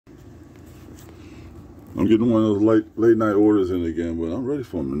I'm getting one of those late night orders in again, but I'm ready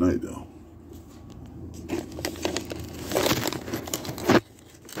for them tonight though.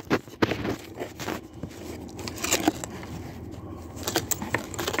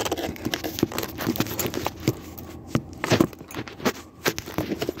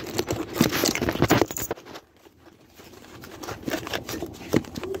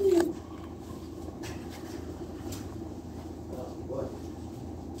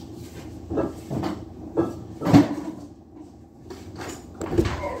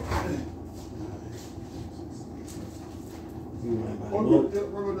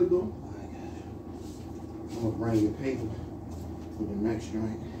 I'm gonna bring your paper for the next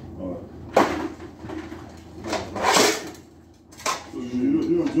joint. So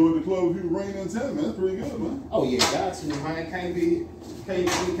you enjoyed the club if you rain in 10, man. That's pretty good, man. Oh yeah, got you, man. Can't do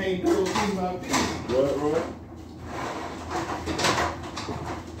those things out there.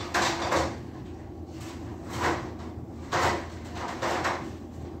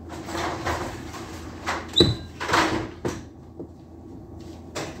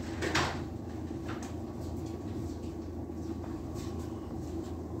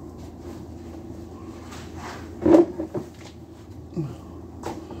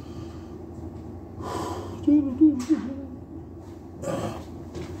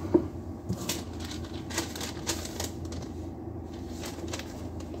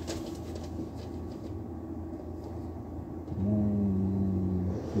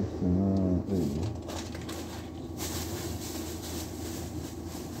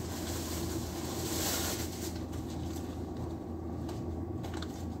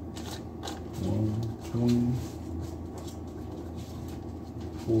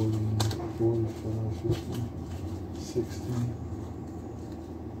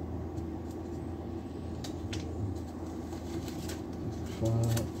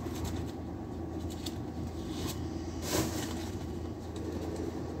 Right.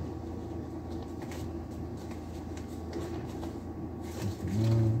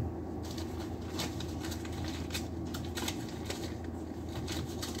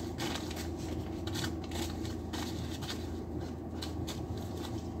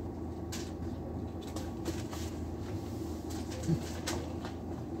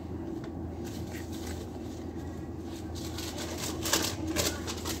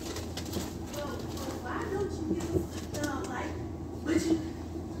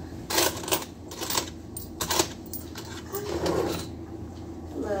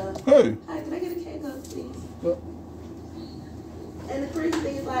 Hey. Hi, can I get a cake up, please? What? And the crazy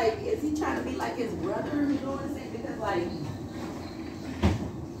thing is, like, is he trying to be like his brother who's doing this? Because, like,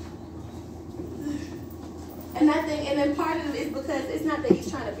 and I think, and then part of it is because it's not that he's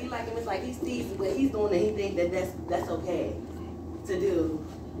trying to be like him. It's like he sees what he's doing and he thinks that that's okay to do.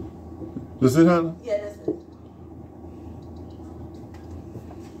 That's it, Hannah? Yeah, that's it.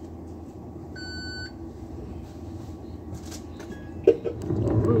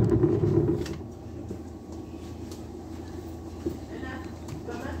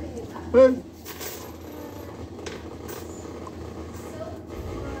 Hey.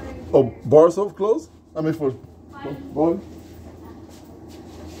 Oh, bar soap closed? I mean for volume?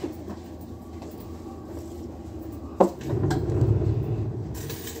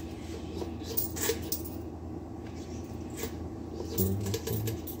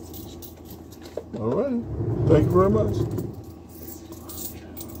 All right. Thank you very much.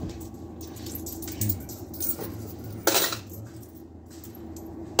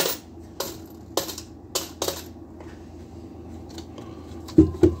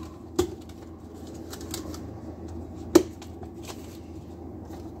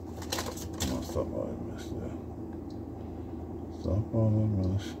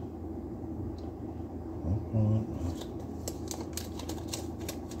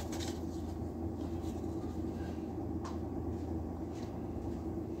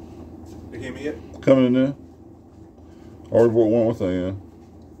 They came in yet? Coming in there. Already bought one more thing in.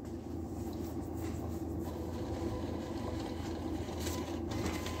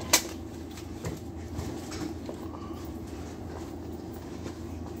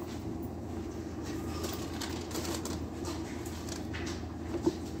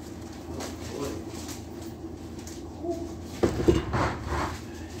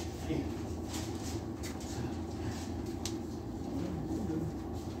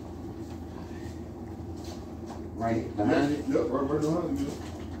 Right behind it? Yep, right behind you.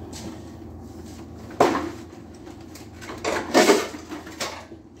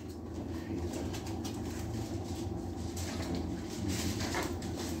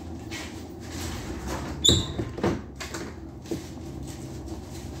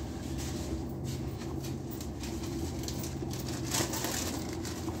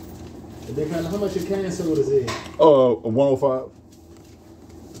 And then kind of how much your can sodas is? 105.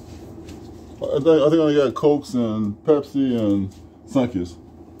 I think I got Cokes and Pepsi and Sunkies.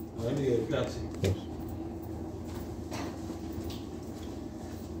 Oh, I need a Pepsi. Yes.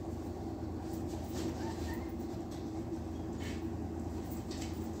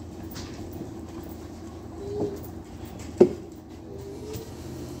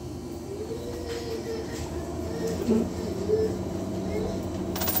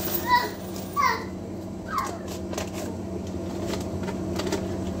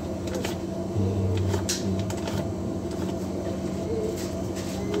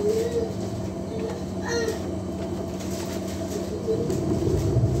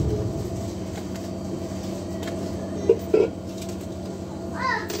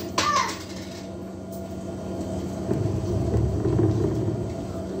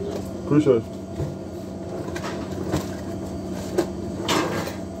 Appreciate it.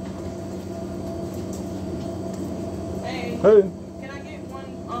 Hey. Hey. Can I get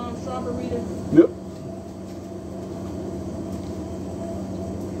one strawberry? Yep.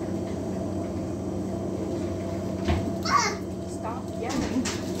 Stop yelling.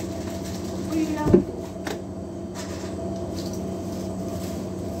 What are you yelling for?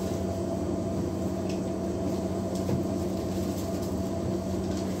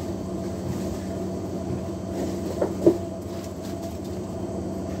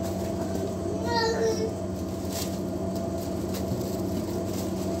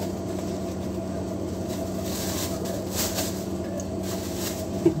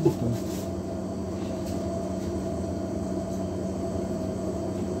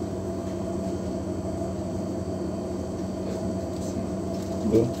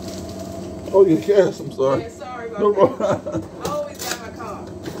 Oh, yeah, yes, I'm sorry. Yeah, sorry about No that. problem. I always got my car.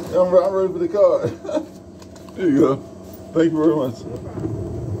 I'm ready for the card. Here you go. Thank you very much. No problem.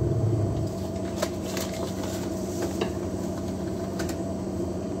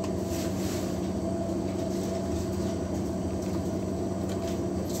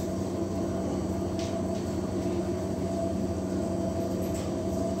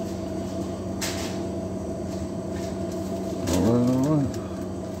 All right.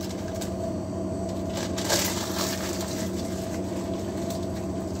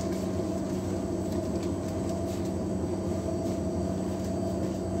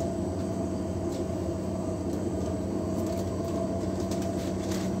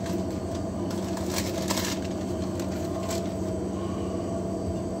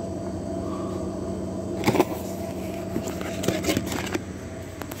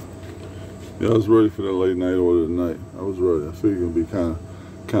 Yeah, I was ready for that late night order tonight. I was ready. I figured it'd be kind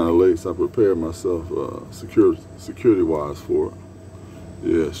of late, so I prepared myself security wise for it.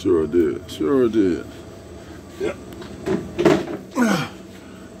 Yeah, sure did. Sure did. Yep.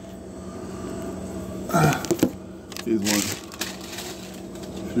 He's one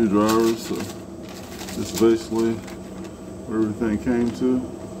few drivers, so this is basically where everything came to.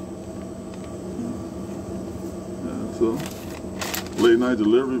 Yeah, so late night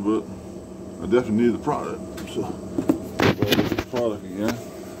delivery, but I definitely need the product, so I'll get the product again.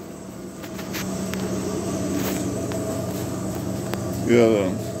 We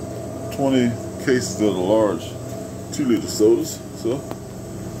got 20 cases of the large 2-liter sodas, so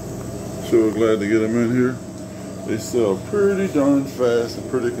sure glad to get them in here. They sell pretty darn fast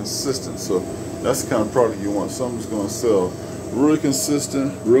and pretty consistent, so that's the kind of product you want. Something that's going to sell really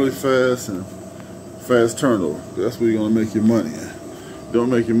consistent, really fast, and fast turnover. That's where you're going to make your money at. Don't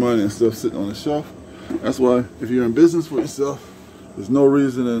make your money and stuff sitting on the shelf. That's why if you're in business for yourself, there's no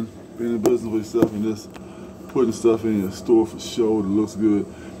reason in being in business with yourself and just putting stuff in your store for show that looks good.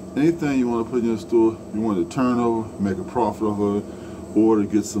 Anything you want to put in your store, you want to turn over, make a profit off of it, or to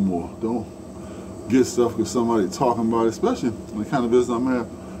get some more. Don't get stuff because somebody talking about it, especially the kind of business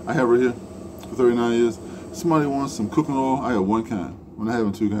I have right here for 39 years. Somebody wants some cooking oil, I have one kind. When I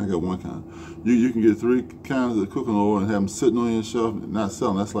have 2 kinds, I got 1 kind. You can get 3 kinds of cooking oil and have them sitting on your shelf and not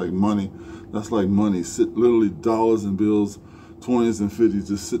selling. That's like money. That's like money. Literally dollars and bills, 20s and 50s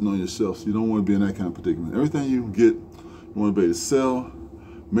just sitting on your shelf. So you don't want to be in that kind of predicament. Everything you get, you want to be able to sell,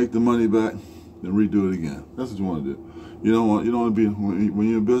 make the money back, then redo it again. That's what you want to do. You don't want to be, when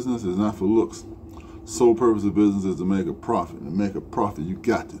you're in business, it's not for looks. Sole purpose of business is to make a profit. And make a profit, you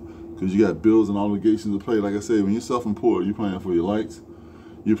got to. Because you got bills and obligations to pay. Like I said, when you're self-employed, you're paying for your lights,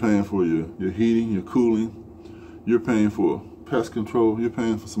 you're paying for your heating, your cooling, you're paying for pest control, you're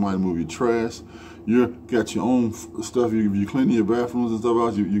paying for somebody to move your trash, you got your own stuff, you're cleaning your bathrooms and stuff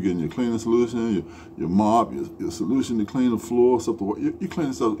out, you're getting your cleaning solution, your mop, your solution to clean the floor, stuff you're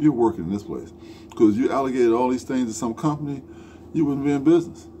cleaning stuff, you're working in this place. Because you allocated all these things to some company, you wouldn't be in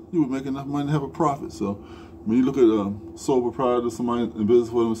business. you would make enough money to have a profit. So when you look at sole proprietors, somebody in business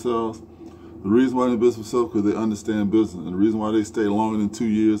for themselves, the reason why they're in business for themselves because they understand business, and the reason why they stay longer than 2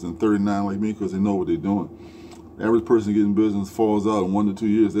 years and 39 like me because they know what they're doing. The average person getting business falls out in 1 to 2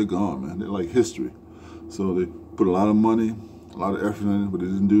 years, they're gone, man. They're like history. So they put a lot of money, a lot of effort in it, but they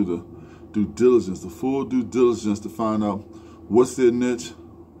didn't do the due diligence, the full due diligence to find out what's their niche,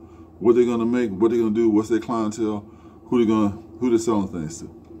 what they're gonna make, what they're gonna do, what's their clientele, who they're selling things to,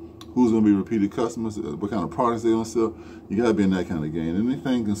 who's gonna be repeated customers, what kind of products they're gonna sell. You gotta be in that kind of game.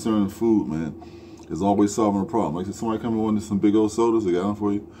 Anything concerning food, man, is always solving a problem. Like if somebody come and wanted some big old sodas, they got them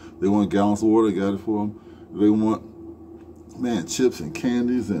for you. They want gallons of water, they got it for them. They want, man, chips and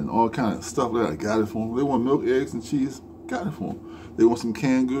candies and all kind of stuff like that, I got it for them. They want milk, eggs, and cheese, got it for them. They want some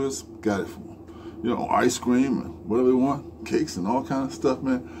canned goods, got it for them. You know, ice cream and whatever they want, cakes and all kind of stuff,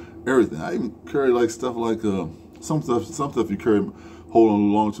 man. Everything. I even carry like stuff like some stuff you carry, hold on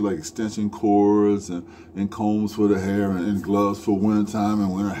along to, like extension cords and combs for the hair and gloves for winter time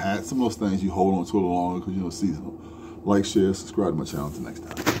and winter hats. Some of those things you hold on to a little longer because you know seasonal. Like, share, subscribe to my channel. Until next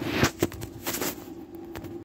time.